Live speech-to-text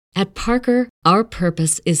At Parker, our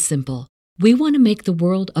purpose is simple. We want to make the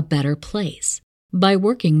world a better place by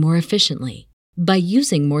working more efficiently, by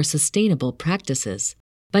using more sustainable practices,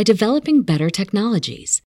 by developing better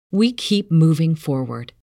technologies. We keep moving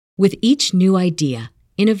forward. With each new idea,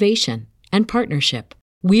 innovation, and partnership,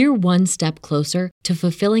 we're one step closer to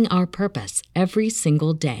fulfilling our purpose every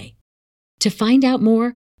single day. To find out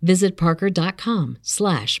more, visit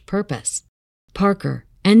parker.com/purpose. Parker,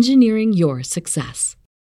 engineering your success.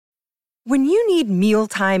 When you need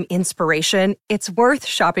mealtime inspiration, it's worth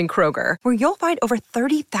shopping Kroger, where you'll find over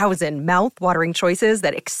 30,000 mouth-watering choices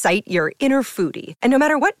that excite your inner foodie. And no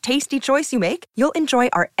matter what tasty choice you make, you'll enjoy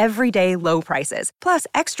our everyday low prices, plus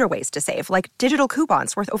extra ways to save, like digital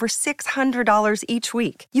coupons worth over $600 each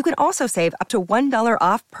week. You can also save up to $1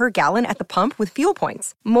 off per gallon at the pump with fuel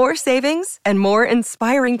points. More savings and more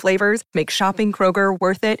inspiring flavors make shopping Kroger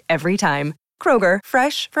worth it every time. Kroger,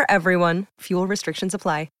 fresh for everyone. Fuel restrictions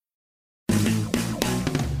apply.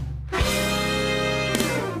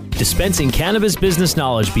 Dispensing cannabis business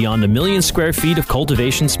knowledge beyond 1 million square feet of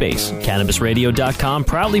cultivation space. CannabisRadio.com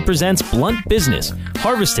proudly presents Blunt Business,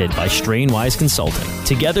 harvested by Strainwise Consulting.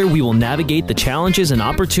 Together, we will navigate the challenges and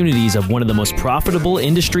opportunities of one of the most profitable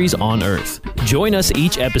industries on earth. Join us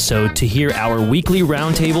each episode to hear our weekly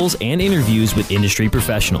roundtables and interviews with industry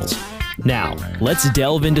professionals. Now, let's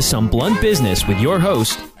delve into some blunt business with your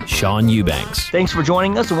host, Sean Eubanks. Thanks for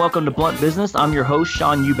joining us and welcome to Blunt Business. I'm your host,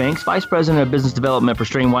 Sean Eubanks, Vice President of Business Development for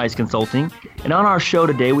Strainwise Consulting. And on our show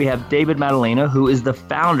today, we have David Maddalena, who is the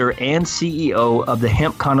founder and CEO of the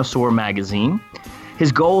Hemp Connoisseur magazine.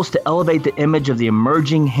 His goal is to elevate the image of the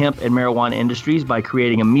emerging hemp and marijuana industries by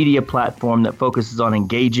creating a media platform that focuses on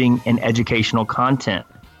engaging and educational content.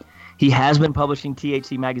 He has been publishing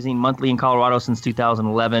THC Magazine monthly in Colorado since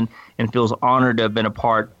 2011 and feels honored to have been a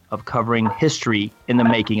part of covering history in the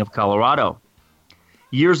making of Colorado.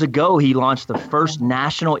 Years ago, he launched the first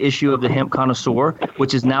national issue of the Hemp Connoisseur,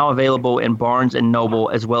 which is now available in Barnes & Noble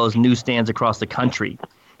as well as newsstands across the country.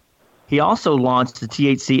 He also launched the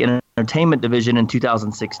THC Entertainment division in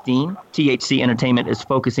 2016. THC Entertainment is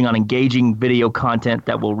focusing on engaging video content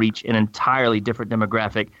that will reach an entirely different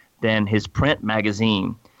demographic than his print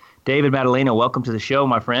magazine. David Maddalena, welcome to the show,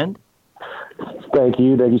 my friend. Thank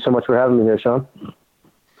you. Thank you so much for having me here, Sean.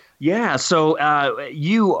 Yeah, so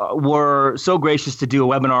you were so gracious to do a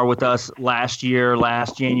webinar with us last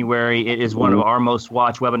January. It is one of our most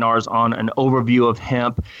watched webinars on an overview of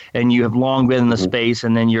hemp, and you have long been in the space,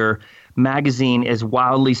 and then your magazine is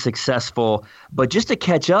wildly successful. But just to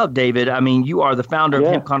catch up, David, I mean, you are the founder of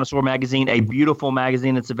Hemp Connoisseur magazine, a beautiful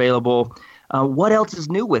magazine that's available. What else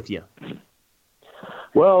is new with you?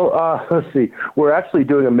 Well, let's see. We're actually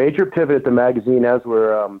doing a major pivot at the magazine as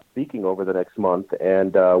we're speaking over the next month,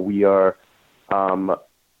 and we are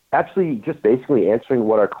actually just basically answering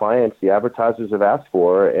what our clients, the advertisers, have asked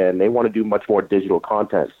for, and they want to do much more digital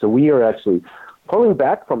content. So we are actually pulling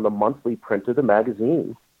back from the monthly print of the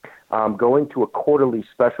magazine, going to a quarterly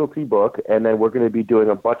specialty book, and then we're going to be doing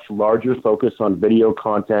a much larger focus on video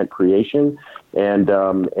content creation and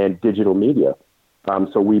digital media.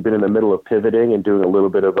 So we've been in the middle of pivoting and doing a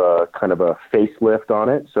little bit of a kind of a facelift on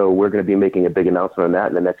it. So we're going to be making a big announcement on that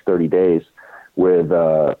in the next 30 days with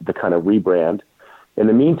the kind of rebrand. In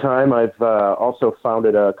the meantime, I've also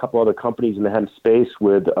founded a couple other companies in the hemp space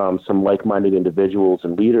with some like-minded individuals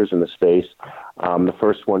and leaders in the space. The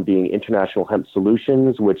first one being International Hemp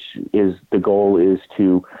Solutions, which is the goal is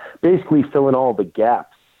to basically fill in all the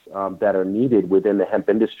gaps that are needed within the hemp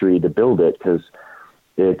industry to build it, because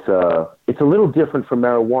it's a little different from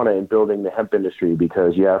marijuana in building the hemp industry,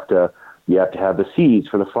 because you have to have the seeds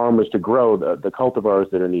for the farmers to grow the cultivars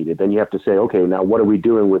that are needed. Then you have to say, okay, now what are we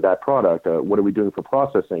doing with that product? What are we doing for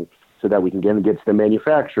processing so that we can get to the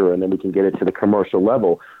manufacturer and then we can get it to the commercial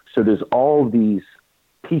level? So there's all these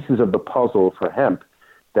pieces of the puzzle for hemp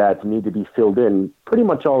that need to be filled in pretty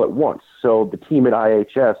much all at once. So the team at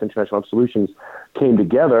IHS, International Hemp Solutions, came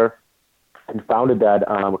together and founded that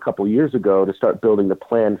a couple of years ago to start building the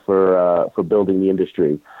plan for building the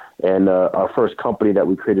industry. And our first company that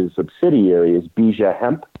we created a subsidiary is Bija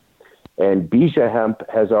Hemp. And Bija Hemp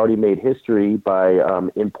has already made history by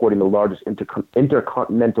importing the largest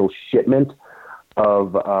intercontinental shipment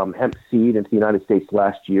of hemp seed into the United States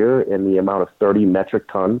last year in the amount of 30 metric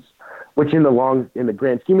tons, which in the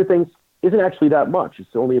grand scheme of things isn't actually that much.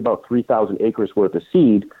 It's only about 3,000 acres worth of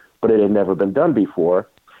seed, but it had never been done before.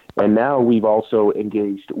 And now we've also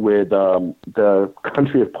engaged with the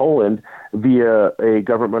country of Poland via a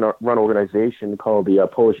government-run organization called the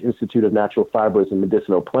Polish Institute of Natural Fibers and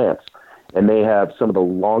Medicinal Plants. And they have some of the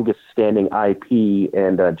longest-standing IP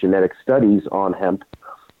and genetic studies on hemp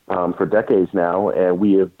for decades now, and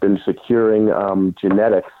we have been securing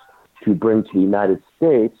genetics to bring to the United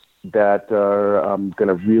States that are going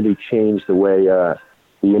to really change the way the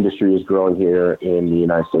industry is growing here in the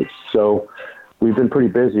United States. So we've been pretty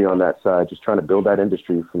busy on that side, just trying to build that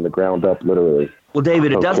industry from the ground up, literally. Well,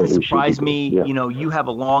 David, it doesn't surprise me. Yeah. You know, you have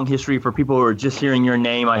a long history. For people who are just hearing your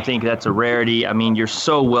name, I think that's a rarity. I mean, you're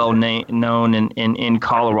so well known in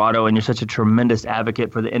Colorado, and you're such a tremendous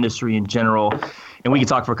advocate for the industry in general. And we could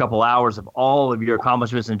talk for a couple hours of all of your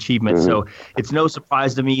accomplishments and achievements. So it's no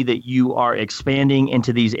surprise to me that you are expanding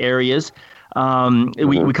into these areas.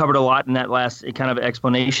 We covered a lot in that last kind of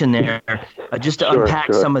explanation there. Just to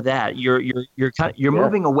unpack some of that, you're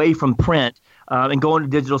moving away from print and going to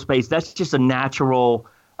digital space. That's just a natural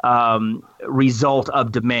result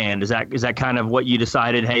of demand. Is that kind of what you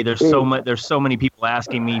decided? Hey, there's so many people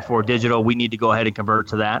asking me for digital. We need to go ahead and convert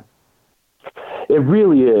to that. It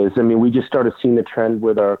really is. I mean, we just started seeing the trend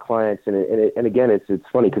with our clients, and again, it's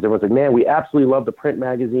funny because everyone's like, man, we absolutely love the print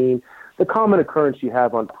magazine. The common occurrence you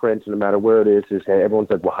have on print, no matter where it is hey, everyone's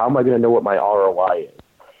like, well, how am I going to know what my ROI is?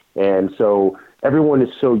 And so everyone is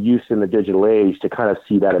so used in the digital age to kind of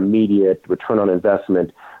see that immediate return on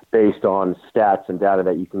investment based on stats and data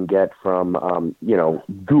that you can get from,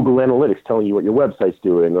 Google Analytics telling you what your website's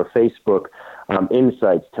doing, or Facebook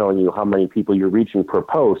Insights telling you how many people you're reaching per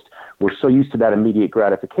post. We're so used to that immediate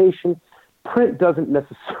gratification. Print doesn't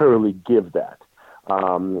necessarily give that.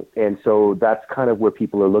 And so that's kind of where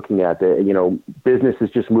people are looking at it. You know, business is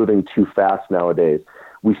just moving too fast nowadays.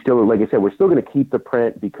 We still, like I said, we're still going to keep the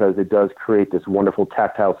print because it does create this wonderful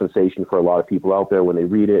tactile sensation for a lot of people out there when they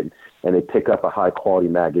read it and they pick up a high quality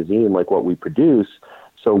magazine like what we produce.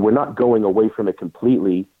 So we're not going away from it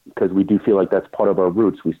completely because we do feel like that's part of our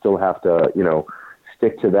roots. We still have to,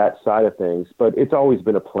 stick to that side of things, but it's always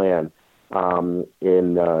been a plan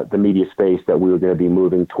in the media space that we were going to be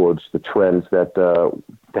moving towards the trends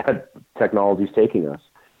that technology is taking us.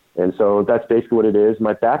 And so that's basically what it is.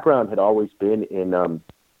 My background had always been in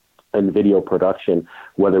video production,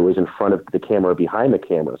 whether it was in front of the camera or behind the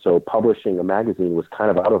camera. So publishing a magazine was kind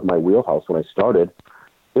of out of my wheelhouse when I started.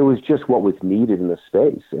 It was just what was needed in the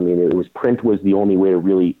space. I mean, print was the only way to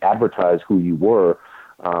really advertise who you were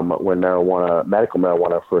when medical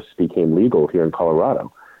marijuana first became legal here in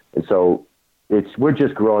Colorado. And so we're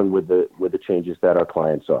just growing with the changes that our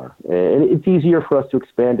clients are. And it's easier for us to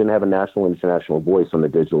expand and have a national and international voice on the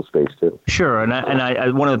digital space too. Sure. And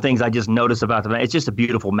I one of the things I just noticed about them, it's just a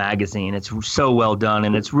beautiful magazine. It's so well done,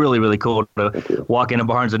 and it's really, really cool to walk into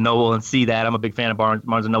Barnes & Noble and see that. I'm a big fan of Barnes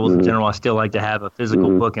 & Noble in general. I still like to have a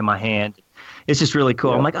physical book in my hand. It's just really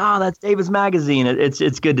cool. Yeah. I'm like, that's David's magazine.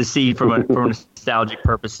 It's good to see from nostalgic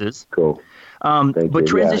purposes. Cool. But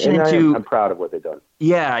transition into, I'm proud of what they've done.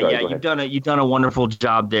 Sorry, you've done a wonderful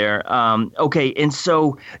job there. Okay, and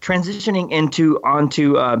so transitioning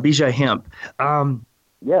onto Bija Hemp.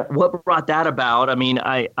 What brought that about? I mean,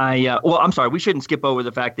 I'm sorry, we shouldn't skip over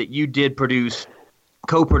the fact that you did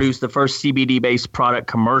co-produce the first CBD-based product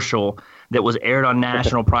commercial that was aired on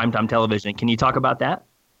national primetime television. Can you talk about that?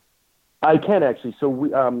 I can actually.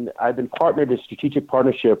 So I've been partnered in a strategic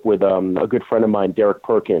partnership with a good friend of mine, Derek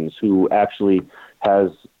Perkins, who actually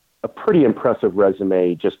has a pretty impressive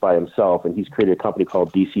resume just by himself, and he's created a company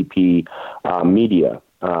called DCP Media,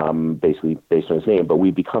 basically based on his name. But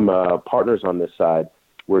we become partners on this side,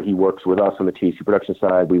 where he works with us on the THC production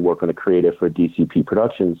side. We work on the creative for DCP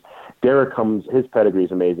Productions. Derek his pedigree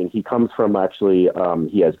is amazing. He comes from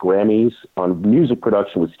he has Grammys on music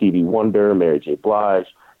production with Stevie Wonder, Mary J. Blige.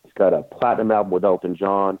 He's got a platinum album with Elton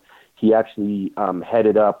John. He actually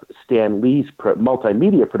headed up Stan Lee's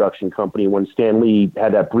multimedia production company when Stan Lee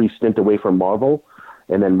had that brief stint away from Marvel.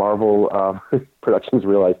 And then Marvel Productions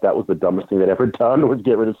realized that was the dumbest thing they'd ever done, was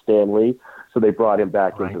get rid of Stan Lee. So they brought him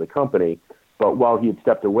back into the company. But while he had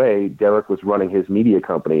stepped away, Derek was running his media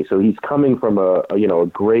company. So he's coming from a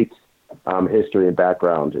great history and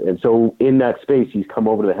background. And so in that space, he's come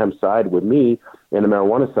over to the hemp side with me and the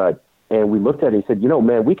marijuana side. And we looked at it and said,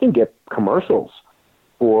 man, we can get commercials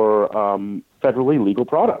for federally legal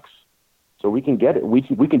products. So we can get it. We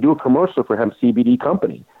can do a commercial for hemp CBD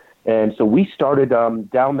company. And so we started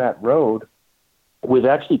down that road with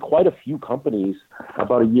actually quite a few companies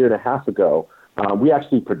about a year and a half ago. We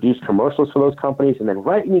actually produced commercials for those companies. And then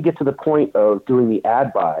right when you get to the point of doing the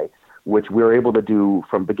ad buy, which we were able to do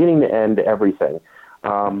from beginning to end, everything,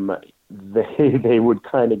 they would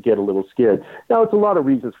kind of get a little scared. Now, it's a lot of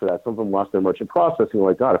reasons for that. Some of them lost their merchant processing.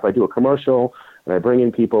 Like, God, if I do a commercial and I bring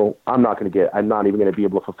in people, I'm not even going to be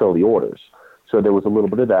able to fulfill the orders. So there was a little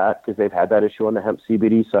bit of that because they've had that issue on the hemp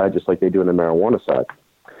CBD side, just like they do on the marijuana side.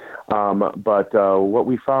 But what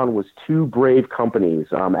we found was two brave companies.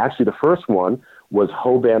 Actually, the first one was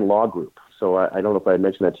Hoban Law Group. So I don't know if I had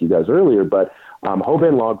mentioned that to you guys earlier, but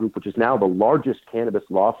Hoban Law Group, which is now the largest cannabis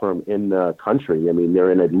law firm in the country. I mean,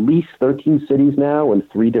 they're in at least 13 cities now in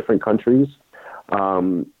 3 different countries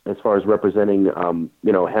as far as representing, hemp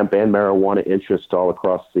and marijuana interests all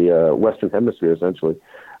across the Western Hemisphere, essentially.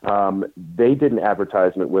 They did an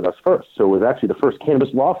advertisement with us first. So it was actually the first cannabis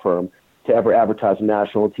law firm to ever advertise on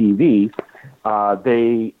national TV.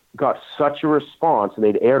 They got such a response, and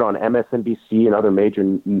they'd aired on MSNBC and other major,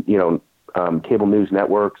 cable news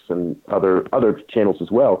networks and other channels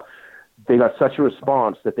as well. They got such a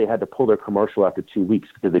response that they had to pull their commercial after 2 weeks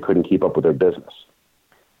because they couldn't keep up with their business.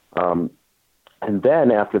 And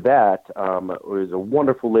then after that, was a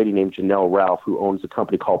wonderful lady named Janelle Ralph who owns a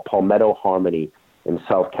company called Palmetto Harmony in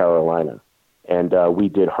South Carolina. And we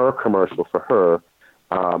did her commercial for her.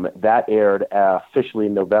 That aired officially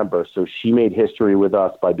in November. So she made history with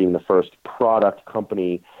us by being the first product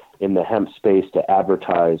company in the hemp space to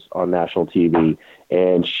advertise on national TV.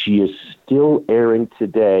 And she is still airing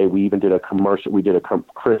today. We even did a commercial. We did a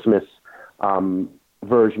Christmas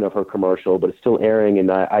version of her commercial, but it's still airing.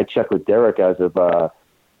 And I checked with Derek as of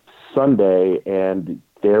Sunday, and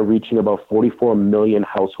they're reaching about 44 million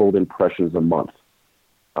household impressions a month.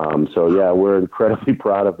 So, yeah, we're incredibly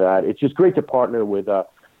proud of that. It's just great to partner with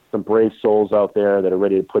some brave souls out there that are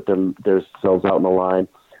ready to put themselves out on the line.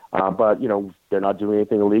 But, they're not doing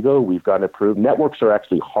anything illegal. We've gotten approved. Networks are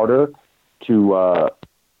actually harder to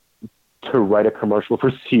write a commercial for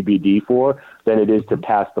CBD for than it is to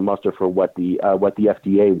pass the muster for what the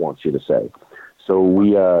FDA wants you to say.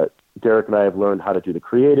 So Derek and I have learned how to do the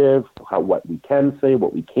creative, what we can say,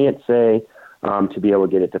 what we can't say, to be able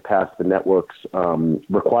to get it to pass the network's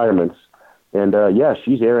requirements. And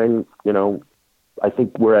she's airing, I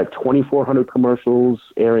think we're at 2,400 commercials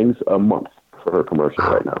airings a month for her commercial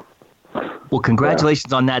right now. Well,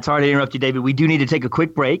 congratulations on that. Sorry to interrupt you, David. We do need to take a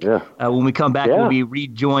quick break. Yeah. When we come back, we'll be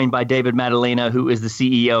rejoined by David Maddalena, who is the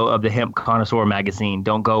CEO of the Hemp Connoisseur magazine.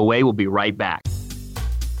 Don't go away. We'll be right back.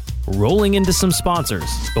 Rolling into some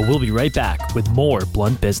sponsors, but we'll be right back with more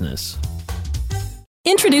Blunt Business.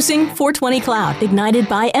 Introducing 420 Cloud, ignited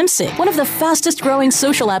by MSIG, one of the fastest growing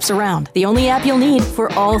social apps around. The only app you'll need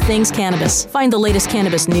for all things cannabis. Find the latest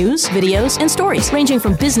cannabis news, videos, and stories, ranging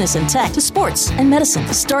from business and tech to sports and medicine.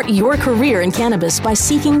 Start your career in cannabis by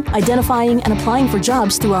seeking, identifying, and applying for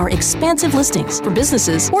jobs through our expansive listings. For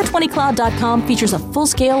businesses, 420cloud.com features a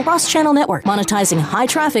full-scale cross-channel network, monetizing high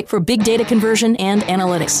traffic for big data conversion and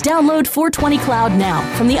analytics. Download 420 Cloud now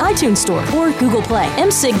from the iTunes Store or Google Play.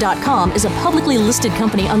 MSIG.com is a publicly listed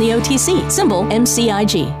company on the OTC, symbol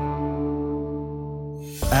MCIG.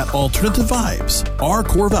 At Alternative Vibes, our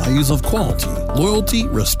core values of quality, loyalty,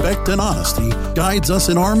 respect, and honesty guides us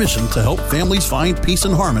in our mission to help families find peace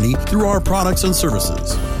and harmony through our products and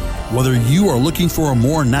services. Whether you are looking for a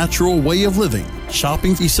more natural way of living,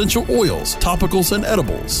 shopping essential oils, topicals, and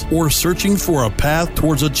edibles, or searching for a path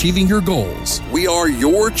towards achieving your goals, we are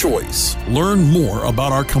your choice. Learn more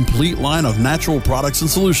about our complete line of natural products and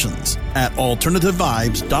solutions at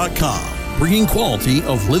AlternativeVibes.com. Bringing quality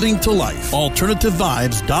of living to life.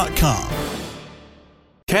 AlternativeVibes.com.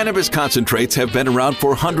 Cannabis concentrates have been around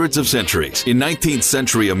for hundreds of centuries. In 19th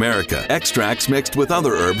century America, extracts mixed with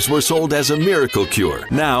other herbs were sold as a miracle cure.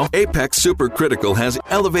 Now, Apex Supercritical has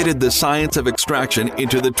elevated the science of extraction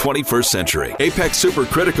into the 21st century. Apex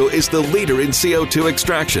Supercritical is the leader in CO2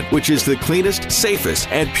 extraction, which is the cleanest, safest,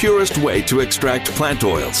 and purest way to extract plant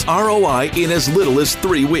oils. ROI in as little as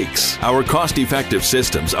 3 weeks. Our cost-effective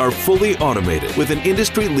systems are fully automated with an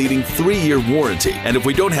industry-leading 3-year warranty. And if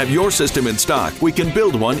we don't have your system in stock, we can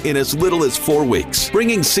build one in as little as 4 weeks,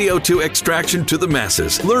 bringing CO2 extraction to the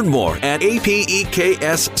masses. Learn more at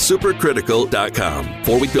APEKSSupercritical.com.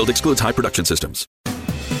 4-week build excludes high production systems.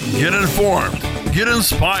 Get informed, get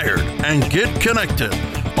inspired, and get connected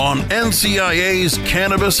on NCIA's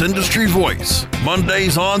Cannabis Industry Voice.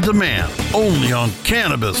 Mondays on demand, only on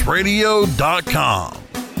CannabisRadio.com.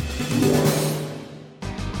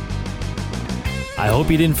 I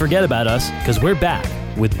hope you didn't forget about us, because we're back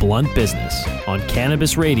with Blunt Business on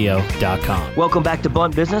CannabisRadio.com. Welcome back to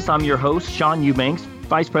Blunt Business. I'm your host, Sean Eubanks,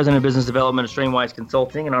 Vice President of Business Development at Strainwise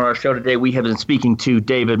Consulting. And on our show today, we have been speaking to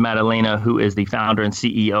David Maddalena, who is the founder and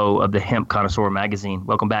CEO of the Hemp Connoisseur magazine.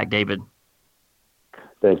 Welcome back, David.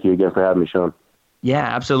 Thank you again for having me, Sean. Yeah,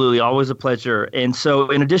 absolutely. Always a pleasure. And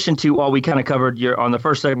so in addition to all we kind of covered on the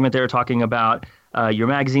first segment there, talking about your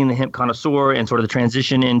magazine, The Hemp Connoisseur, and sort of the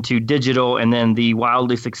transition into digital, and then the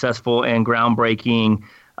wildly successful and groundbreaking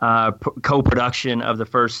co-production of the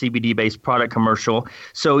first CBD-based product commercial.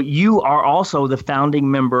 So you are also the founding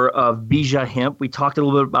member of Bija Hemp. We talked a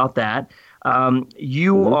little bit about that.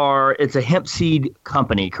 It's a hemp seed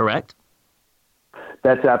company, correct?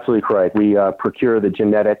 That's absolutely correct. We procure the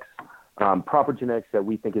genetics, proper genetics that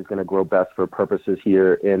we think is going to grow best for purposes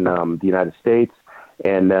here in the United States.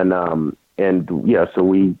 And then, so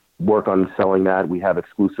we work on selling that. We have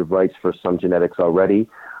exclusive rights for some genetics already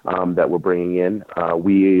that we're bringing in.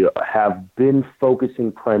 We have been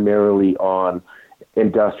focusing primarily on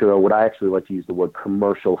industrial, what I actually like to use the word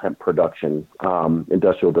commercial hemp production.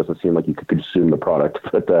 Industrial doesn't seem like you could consume the product,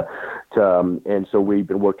 but and so we've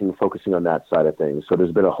been focusing on that side of things. So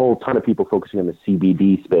there's been a whole ton of people focusing on the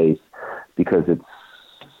CBD space because it's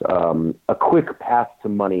a quick path to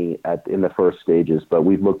money in the first stages, but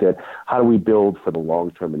we've looked at how do we build for the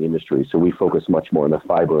long term in the industry. So we focus much more on the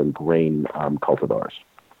fiber and grain cultivars.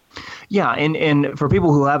 Yeah, and for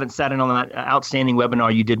people who haven't sat in on that outstanding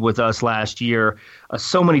webinar you did with us last year,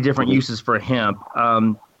 so many different uses for hemp.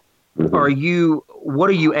 What are you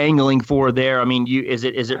angling for there? I mean, is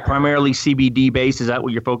it primarily CBD based? Is that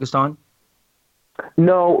what you're focused on?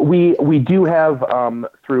 No, we do have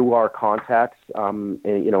through our contacts,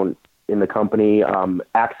 in the company,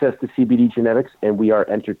 access to CBD genetics, and we are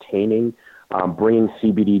entertaining bringing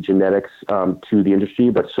CBD genetics to the industry.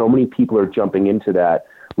 But so many people are jumping into that.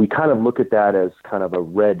 We kind of look at that as kind of a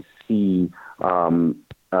Red Sea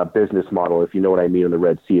business model, if you know what I mean. In the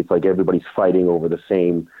Red Sea, it's like everybody's fighting over the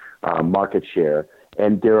same market share.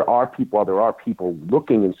 And there are people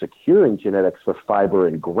looking and securing genetics for fiber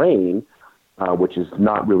and grain, which is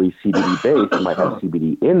not really CBD based. It might have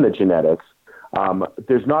CBD in the genetics.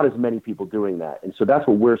 There's not as many people doing that. And so that's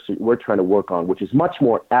what we're trying to work on, which is much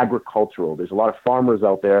more agricultural. There's a lot of farmers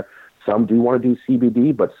out there. Some do want to do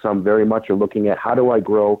CBD, but some very much are looking at how do I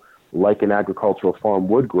grow like an agricultural farm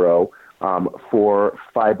would grow for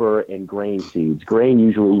fiber and grain seeds. Grain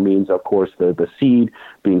usually means, of course, the seed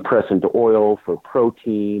being pressed into oil for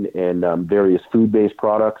protein and various food-based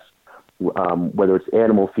products, whether it's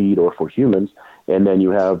animal feed or for humans. And then you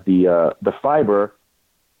have the fiber,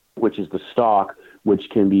 which is the stalk, which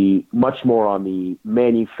can be much more on the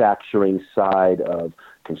manufacturing side of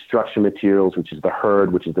construction materials, which is the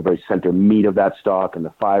hurd, which is the very center meat of that stalk, and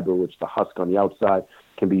the fiber, which is the husk on the outside,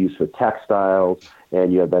 can be used for textiles.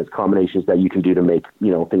 And you have those combinations that you can do to make,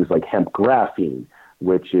 things like hemp graphene,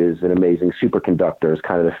 which is an amazing superconductor. It's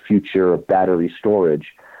kind of the future of battery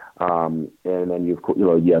storage. And then you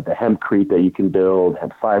have the hempcrete that you can build,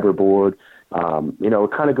 hemp fiberboard.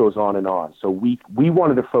 It kind of goes on and on. So we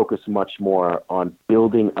wanted to focus much more on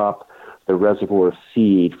building up the reservoir of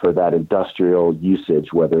seed for that industrial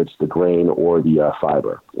usage, whether it's the grain or the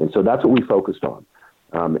fiber. And so that's what we focused on.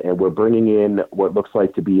 And we're bringing in what looks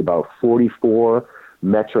like to be about 44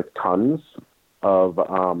 metric tons of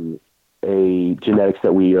a genetics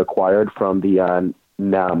that we acquired from the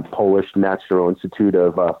Polish Natural Institute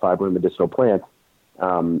of Fiber and Medicinal Plants,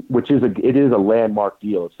 which is a landmark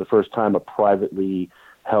deal. It's the first time a privately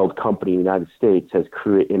held company in the United States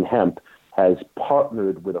in hemp has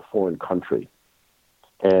partnered with a foreign country.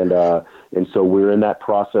 And so we're in that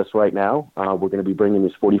process right now. We're going to be bringing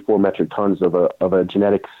these 44 metric tons of a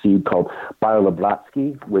genetic seed called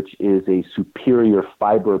Bialoblatsky, which is a superior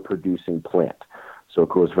fiber producing plant. So it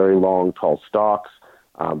grows very long, tall stalks,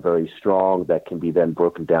 very strong, that can be then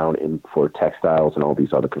broken down for textiles and all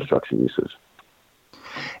these other construction uses.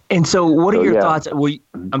 And so, what are your thoughts?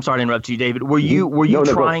 I'm sorry to interrupt you, David. Were you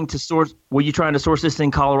trying to source this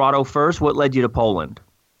in Colorado first? What led you to Poland?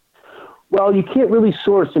 Well, you can't really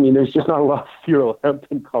source. I mean, there's just not a lot of cereal hemp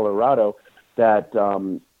in Colorado that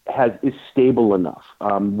is stable enough.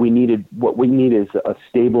 What we need is a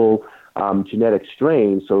stable genetic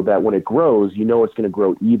strain so that when it grows, it's going to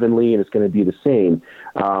grow evenly and it's going to be the same.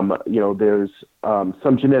 There's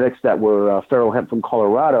some genetics that were feral hemp from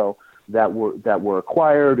Colorado that were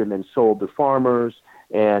acquired and then sold to farmers.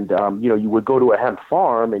 And, you would go to a hemp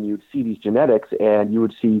farm and you'd see these genetics and you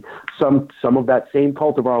would see some of that same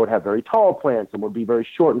cultivar would have very tall plants and would be very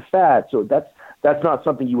short and fat. So that's not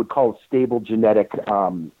something you would call a stable genetic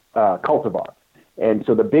cultivar. And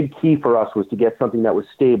so the big key for us was to get something that was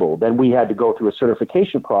stable. Then we had to go through a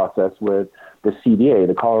certification process with the CDA,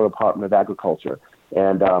 the Colorado Department of Agriculture.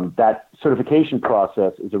 And that certification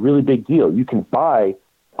process is a really big deal. You can buy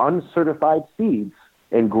uncertified seeds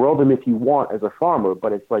and grow them if you want as a farmer,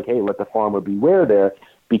 but it's like, hey, let the farmer beware there,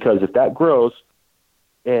 because if that grows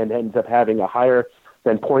and ends up having a higher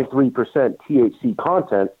than 0.3% THC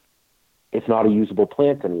content, it's not a usable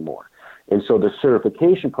plant anymore. And so the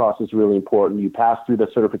certification process is really important. You pass through the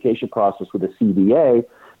certification process with the CDA,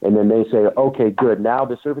 And then they say, okay, good. Now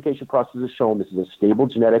the certification process has shown this is a stable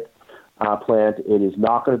genetic plant. It is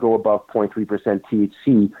not going to go above 0.3%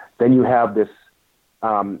 THC. Then you have this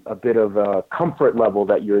a bit of a comfort level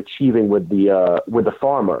that you're achieving with the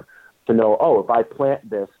farmer to know, if I plant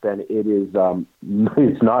this, then it is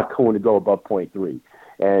it's not going to go above 0.3.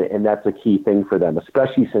 And that's a key thing for them,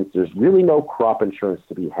 especially since there's really no crop insurance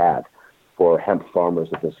to be had for hemp farmers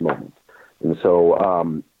at this moment. And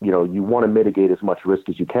so, you want to mitigate as much risk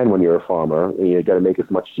as you can when you're a farmer. You got to make as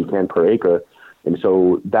much as you can per acre. And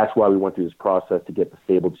so that's why we went through this process to get the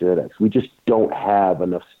stable genetics. We just don't have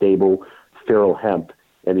enough stable feral hemp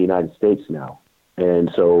in the United States now. And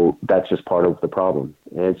so that's just part of the problem.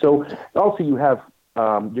 And so also you have,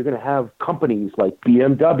 you're going to have companies like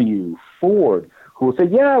BMW, Ford, who will say,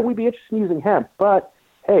 yeah, we'd be interested in using hemp, but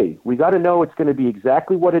hey, we got to know it's going to be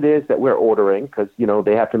exactly what it is that we're ordering because,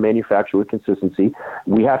 they have to manufacture with consistency.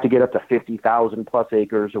 We have to get up to 50,000 plus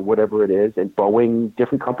acres or whatever it is. And Boeing,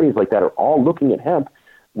 different companies like that are all looking at hemp,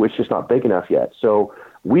 which is not big enough yet. So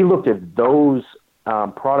we looked at those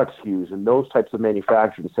product SKUs and those types of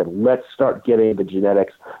manufacturers and said, let's start getting the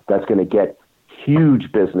genetics that's going to get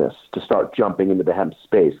huge business to start jumping into the hemp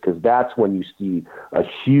space, because that's when you see a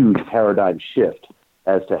huge paradigm shift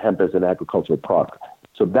as to hemp as an agricultural product.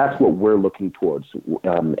 So that's what we're looking towards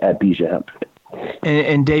at Bija Hemp.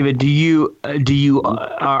 And David,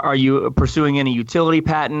 are you pursuing any utility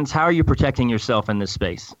patents? How are you protecting yourself in this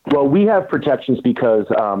space? Well, we have protections because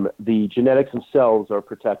the genetics themselves are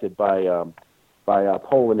protected by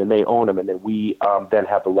Poland, and they own them, and then we then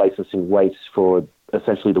have the licensing rights for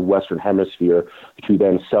essentially the Western Hemisphere to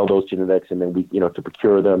then sell those genetics, and then we, to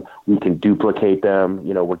procure them, we can duplicate them.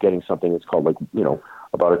 We're getting something that's called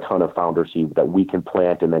about a ton of founder seed that we can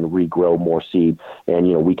plant and then regrow more seed. And,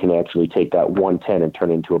 we can actually take that 1 ton and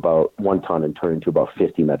turn into about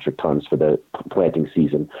 50 metric tons for the planting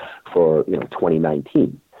season for,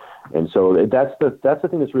 2019. And so that's the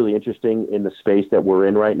thing that's really interesting in the space that we're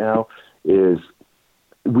in right now is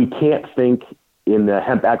we can't think in the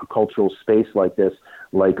hemp agricultural space like this,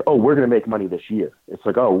 we're going to make money this year. It's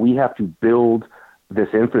we have to build this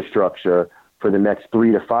infrastructure for the next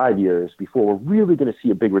 3 to 5 years before we're really going to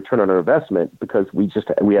see a big return on our investment, because we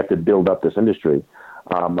have to build up this industry.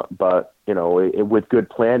 But with good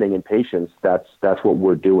planning and patience, that's what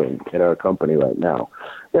we're doing at our company right now.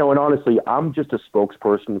 And honestly, I'm just a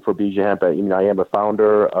spokesperson for Bija Hemp. I am a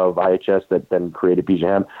founder of IHS that then created Bija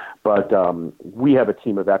Hemp, but we have a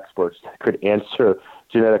team of experts that could answer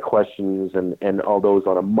genetic questions and all those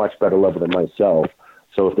on a much better level than myself.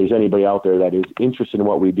 So if there's anybody out there that is interested in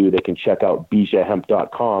what we do, they can check out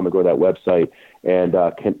bijahemp.com and go to that website and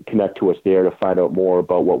connect to us there to find out more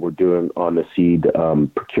about what we're doing on the seed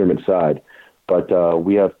procurement side. But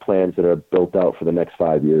we have plans that are built out for the next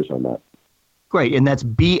 5 years on that. Great, and that's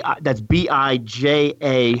BIJA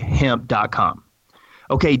hemp.com.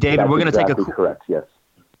 Okay, David, that's we're going to exactly take a correct. Yes.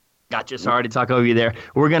 Gotcha. Sorry to talk over you there.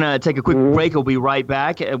 We're going to take a quick break. We'll be right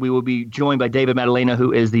back. We will be joined by David Maddalena,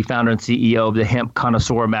 who is the founder and CEO of the Hemp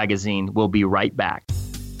Connoisseur magazine. We'll be right back.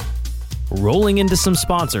 Rolling into some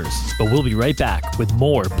sponsors, but we'll be right back with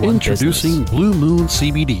more Blunt Introducing Business. Blue Moon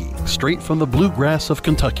CBD, straight from the bluegrass of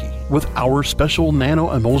Kentucky. With our special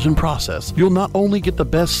nano emulsion process, you'll not only get the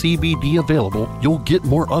best CBD available, you'll get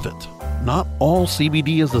more of it. Not all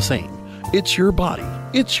CBD is the same. It's your body.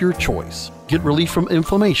 It's your choice. Get relief from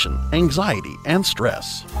inflammation, anxiety, and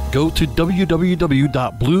stress. Go to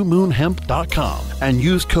www.bluemoonhemp.com and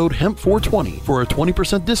use code HEMP420 for a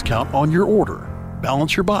 20% discount on your order.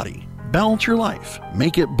 Balance your body. Balance your life.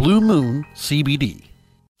 Make it Blue Moon CBD.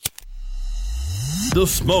 The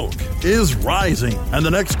smoke is rising, and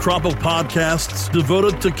the next crop of podcasts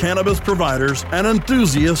devoted to cannabis providers and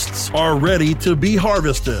enthusiasts are ready to be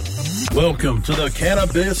harvested. Welcome to the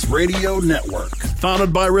Cannabis Radio Network,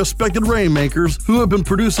 founded by respected rainmakers who have been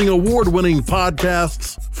producing award-winning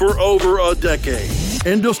podcasts for over a decade.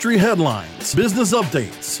 Industry headlines, business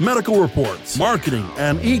updates, medical reports, marketing,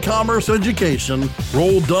 and e-commerce education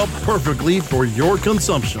rolled up perfectly for your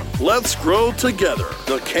consumption. Let's grow together.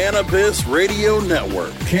 The Cannabis Radio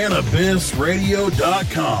Network.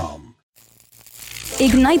 CannabisRadio.com.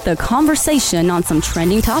 Ignite the conversation on some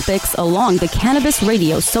trending topics along the Cannabis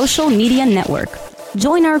Radio social media network.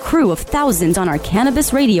 Join our crew of thousands on our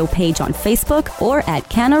Cannabis Radio page on Facebook or at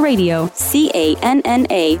Canna Radio,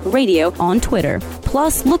 CANNA Radio on Twitter.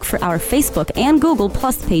 Plus, look for our Facebook and Google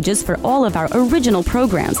Plus pages for all of our original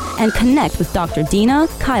programs and connect with Dr. Dina,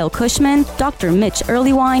 Kyle Cushman, Dr. Mitch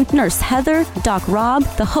Earlywine, Nurse Heather, Doc Rob,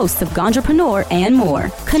 the hosts of Ganjapreneur, and more.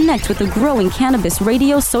 Connect with the growing Cannabis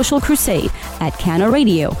Radio social crusade at Canna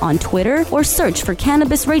Radio on Twitter or search for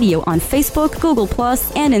Cannabis Radio on Facebook, Google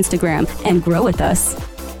Plus, and Instagram and grow with us.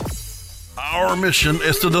 Our mission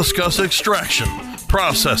is to discuss extraction,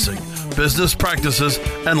 processing, business practices,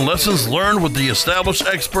 and lessons learned with the established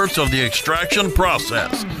experts of the extraction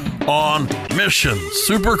process on Mission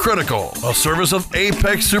Supercritical, a service of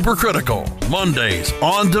Apex Supercritical. Mondays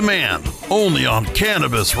on demand, only on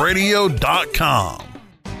CannabisRadio.com.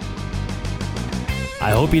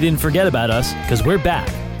 I hope you didn't forget about us, because we're back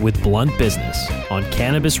with Blunt Business on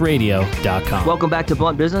CannabisRadio.com. Welcome back to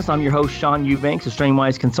Blunt Business. I'm your host, Sean Eubanks of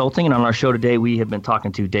Strainwise Consulting, and on our show today, we have been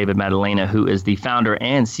talking to David Maddalena, who is the founder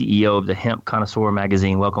and CEO of the Hemp Connoisseur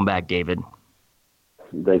magazine. Welcome back, David.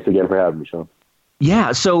 Thanks again for having me, Sean.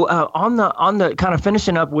 Yeah, so on the kind of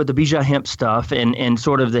finishing up with the Bija hemp stuff and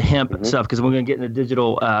sort of the hemp stuff, because we're going to get in the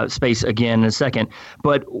digital space again in a second.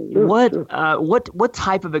 But what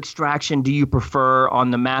type of extraction do you prefer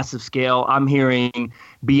on the massive scale? I'm hearing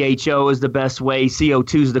BHO is the best way.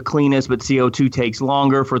 CO2 is the cleanest, but CO2 takes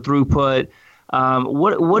longer for throughput.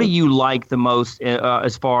 What do you like the most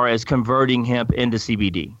as far as converting hemp into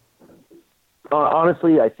CBD?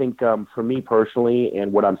 Honestly, I think for me personally,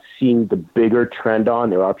 and what I'm seeing the bigger trend on,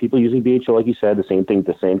 there are people using BHO, like you said, the same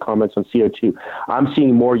comments on CO2. I'm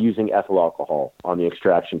seeing more using ethyl alcohol on the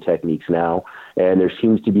extraction techniques now, and there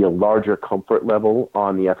seems to be a larger comfort level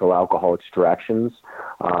on the ethyl alcohol extractions.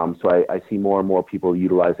 So I see more and more people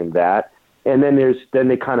utilizing that. And then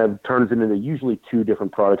it kind of turns into usually two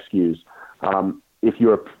different product SKUs. If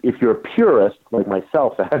you're a purist like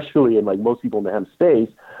myself, actually, and like most people in the hemp space,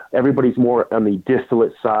 everybody's more on the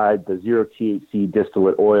distillate side, the zero THC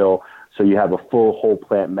distillate oil. So you have a full whole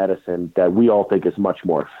plant medicine that we all think is much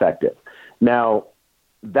more effective. Now,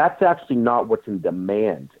 that's actually not what's in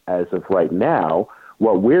demand as of right now.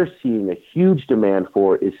 What we're seeing a huge demand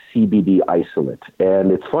for is CBD isolate.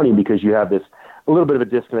 And it's funny because you have a little bit of a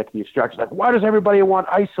disconnect in the extraction. Like, why does everybody want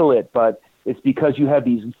isolate? But it's because you have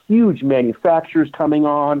these huge manufacturers coming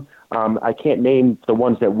on. I can't name the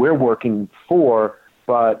ones that we're working for,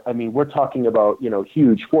 but I mean, we're talking about,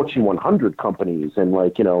 huge Fortune 100 companies and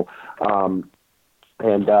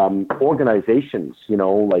organizations,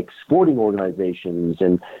 like sporting organizations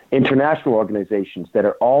and international organizations that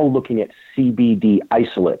are all looking at CBD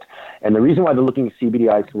isolate. And the reason why they're looking at CBD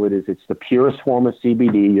isolate is it's the purest form of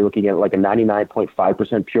CBD. You're looking at like a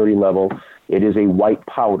 99.5% purity level. It is a white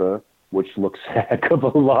powder, which looks a heck of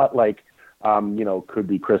a lot like, could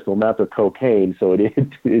be crystal meth or cocaine. So it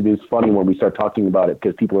is funny when we start talking about it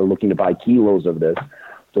because people are looking to buy kilos of this.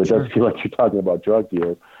 So it does feel like you're talking about drug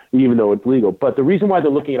deals, even though it's legal. But the reason why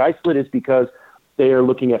they're looking at isolate is because they are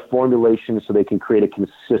looking at formulation so they can create a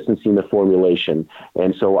consistency in the formulation.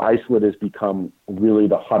 And so isolate has become really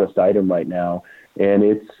the hottest item right now. And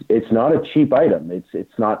it's not a cheap item.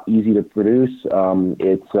 It's not easy to produce.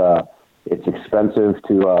 It's expensive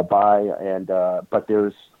to buy, but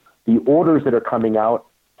there's the orders that are coming out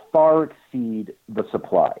far exceed the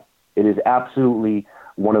supply. It is absolutely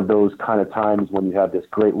one of those kind of times when you have this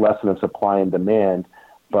great lesson of supply and demand.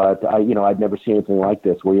 But I'd never seen anything like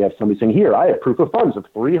this, where you have somebody saying, "Here, I have proof of funds of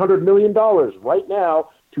 $300 million right now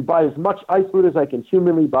to buy as much isolate as I can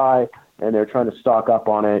humanly buy," and they're trying to stock up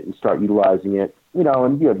on it and start utilizing it.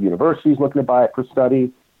 And you have universities looking to buy it for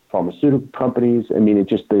study, pharmaceutical companies. I mean,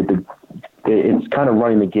 it's kind of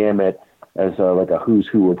running the gamut as like a who's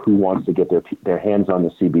who of who wants to get their hands on the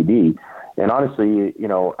CBD. And honestly,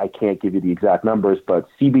 I can't give you the exact numbers, but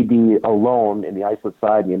CBD alone in the isolate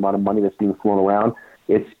side, the amount of money that's being flown around,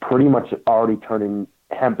 it's pretty much already turning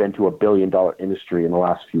hemp into $1 billion industry in the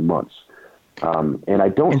last few months. And I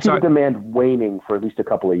don't see the demand waning for at least a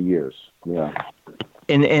couple of years. Yeah.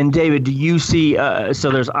 And David, do you see,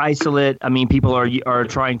 so there's isolate, I mean, people are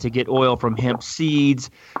trying to get oil from hemp seeds.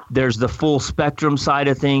 There's the full spectrum side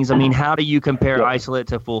of things. I mean, how do you compare isolate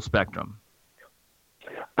to full spectrum?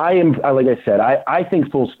 Like I said, I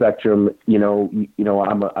think full spectrum,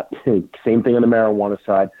 I'm same thing on the marijuana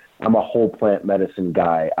side. I'm a whole plant medicine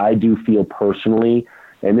guy. I do feel personally,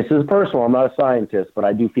 and this is personal, I'm not a scientist, but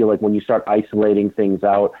I do feel like when you start isolating things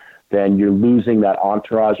out, then you're losing that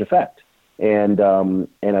entourage effect. And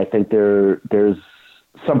I think there's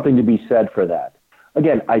something to be said for that.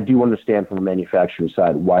 Again, I do understand from the manufacturing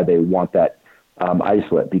side why they want that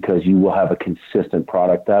isolate, because you will have a consistent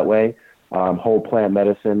product that way. whole plant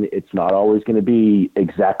medicine, it's not always going to be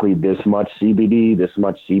exactly this much CBD, this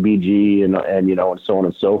much CBG, and so on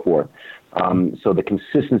and so forth. So the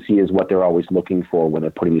consistency is what they're always looking for when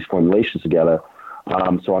they're putting these formulations together.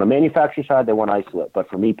 So on a manufacturing side, they want isolate. But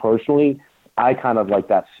for me personally, I kind of like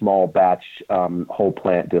that small batch whole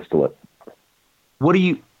plant distillate. What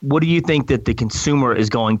do you think that the consumer is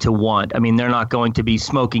going to want? I mean, they're not going to be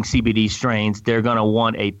smoking CBD strains. They're going to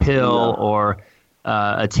want a pill or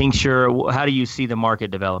a tincture. How do you see the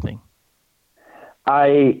market developing?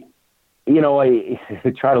 I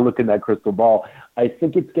try to look in that crystal ball. I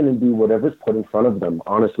think it's going to be whatever's put in front of them.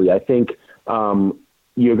 Honestly, I think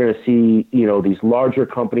you're going to see, these larger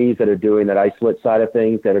companies that are doing that isolate side of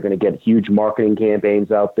things that are going to get huge marketing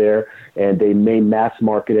campaigns out there, and they may mass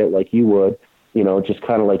market it like you would. Just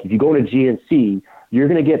kind of like if you go to GNC, you're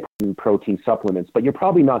going to get protein supplements, but you're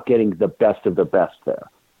probably not getting the best of the best there.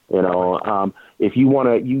 If you want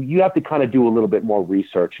to, you have to kind of do a little bit more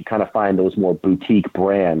research and kind of find those more boutique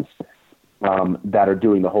brands that are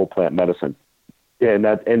doing the whole plant medicine. And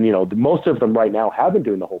most of them right now have been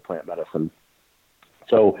doing the whole plant medicine.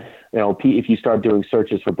 So, if you start doing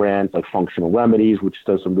searches for brands like Functional Remedies, which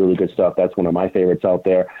does some really good stuff, that's one of my favorites out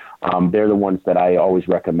there. They're the ones that I always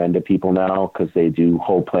recommend to people now because they do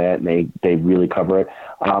whole plant and they really cover it.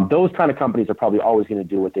 Those kind of companies are probably always going to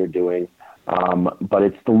do what they're doing. But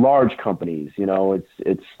it's the large companies,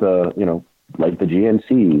 it's the, like the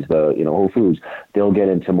GNCs, the, Whole Foods, they'll get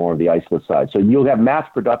into more of the isolate side. So you'll have mass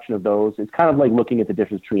production of those. It's kind of like looking at the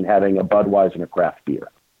difference between having a Budweiser and a craft beer.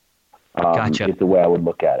 Gotcha. Is the way I would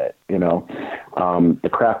look at it. The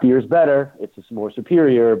craft beer is better. It's just more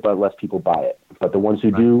superior, but less people buy it. But the ones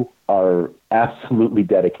who do are absolutely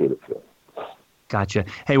dedicated to it. Gotcha.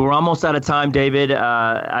 Hey, we're almost out of time, David.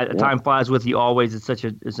 Time flies with you always.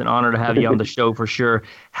 It's an honor to have you on the show for sure.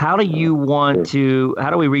 How do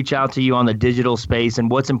we reach out to you on the digital space,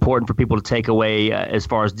 and what's important for people to take away as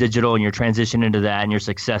far as digital and your transition into that and your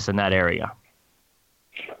success in that area?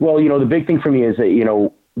 Well, the big thing for me is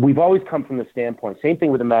that, we've always come from the standpoint, same thing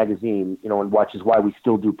with the magazine, and which is why we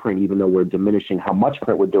still do print, even though we're diminishing how much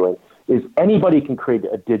print we're doing, is anybody can create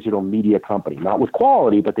a digital media company, not with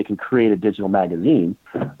quality, but they can create a digital magazine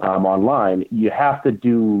online. You have to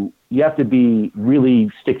be really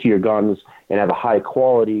stick to your guns and have a high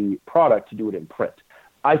quality product to do it in print.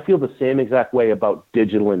 I feel the same exact way about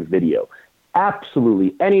digital and video.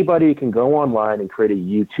 Absolutely. Anybody can go online and create a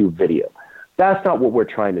YouTube video. That's not what we're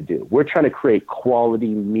trying to do. We're trying to create quality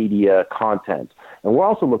media content. And we're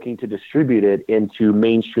also looking to distribute it into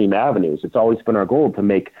mainstream avenues. It's always been our goal to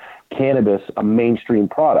make cannabis a mainstream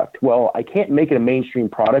product. Well, I can't make it a mainstream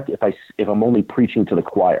product if I'm only preaching to the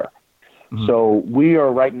choir. Mm-hmm. So we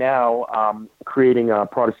are right now creating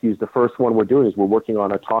products. The first one we're doing is we're working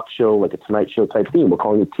on a talk show, like a Tonight Show type theme. We're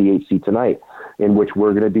calling it THC Tonight, in which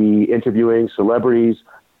we're going to be interviewing celebrities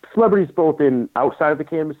both outside of the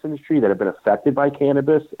cannabis industry that have been affected by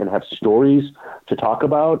cannabis and have stories to talk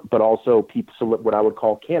about, but also people, what I would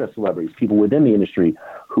call canna celebrities, people within the industry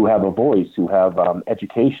who have a voice, who have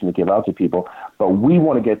education to give out to people. But we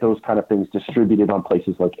want to get those kind of things distributed on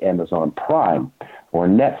places like Amazon Prime or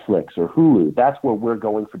Netflix or Hulu. That's where we're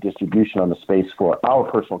going for distribution on the space for our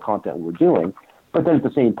personal content we're doing. But then at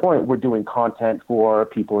the same point, we're doing content for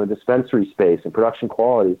people in dispensary space and production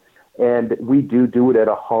quality. And we do it at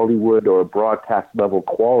a Hollywood or a broadcast level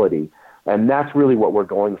quality. And that's really what we're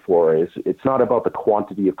going for. Is it's not about the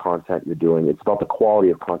quantity of content you're doing. It's about the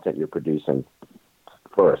quality of content you're producing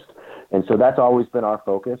first. And so that's always been our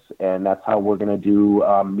focus. And that's how we're going to do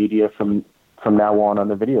media from now on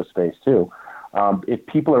the video space too. If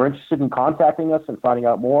people are interested in contacting us and finding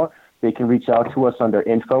out more, they can reach out to us under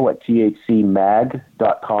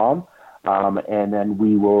info@thcmag.com. And then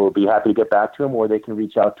we will be happy to get back to them, or they can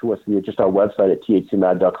reach out to us via just our website at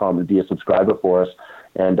thcmag.com and be a subscriber for us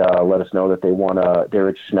and let us know that they're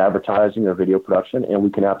interested in advertising or video production, and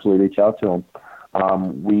we can absolutely reach out to them.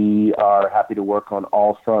 We are happy to work on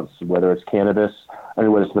all fronts, whether it's cannabis,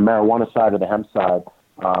 whether it's the marijuana side or the hemp side.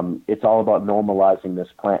 It's all about normalizing this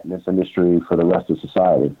plant and this industry for the rest of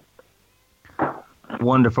society.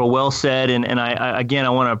 Wonderful. Well said. And I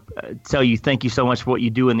want to tell you, thank you so much for what you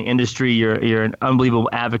do in the industry. You're an unbelievable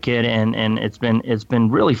advocate, and it's been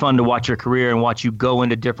really fun to watch your career and watch you go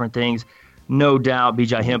into different things. No doubt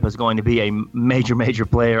BJ Hemp is going to be a major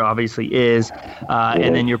player, obviously is.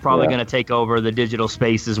 And then you're probably going to take over the digital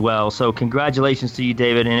space as well. So congratulations to you,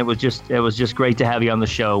 David. And it was just great to have you on the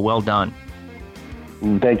show. Well done.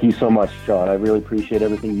 Thank you so much, Sean. I really appreciate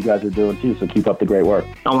everything you guys are doing, too, so keep up the great work.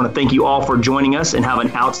 I want to thank you all for joining us, and have an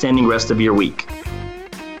outstanding rest of your week.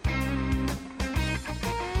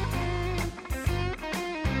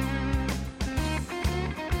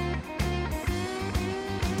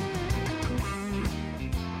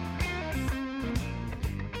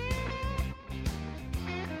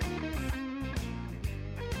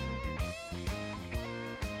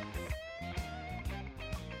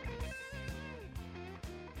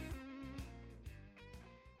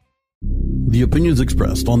 The opinions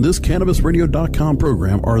expressed on this CannabisRadio.com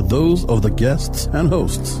program are those of the guests and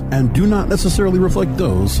hosts and do not necessarily reflect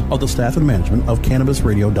those of the staff and management of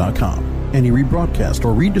CannabisRadio.com. Any rebroadcast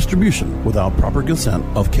or redistribution without proper consent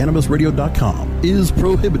of CannabisRadio.com is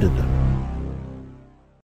prohibited.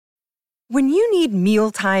 When you need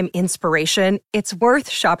mealtime inspiration, it's worth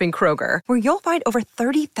shopping Kroger, where you'll find over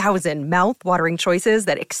 30,000 mouth-watering choices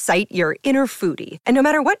that excite your inner foodie. And no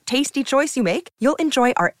matter what tasty choice you make, you'll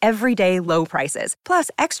enjoy our everyday low prices, plus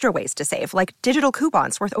extra ways to save, like digital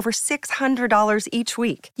coupons worth over $600 each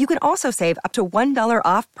week. You can also save up to $1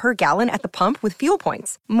 off per gallon at the pump with fuel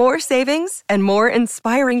points. More savings and more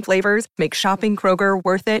inspiring flavors make shopping Kroger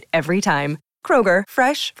worth it every time. Kroger,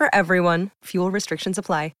 fresh for everyone. Fuel restrictions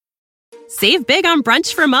apply. Save big on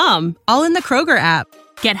brunch for mom, all in the Kroger app.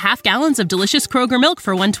 Get half gallons of delicious Kroger milk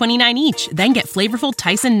for $1.29 each. Then get flavorful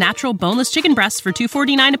Tyson natural boneless chicken breasts for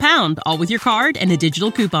 $2.49 a pound, all with your card and a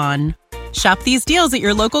digital coupon. Shop these deals at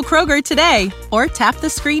your local Kroger today, or tap the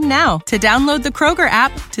screen now to download the Kroger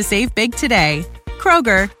app to save big today.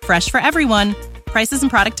 Kroger, fresh for everyone. Prices and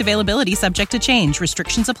product availability subject to change.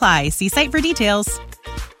 Restrictions apply. See site for details.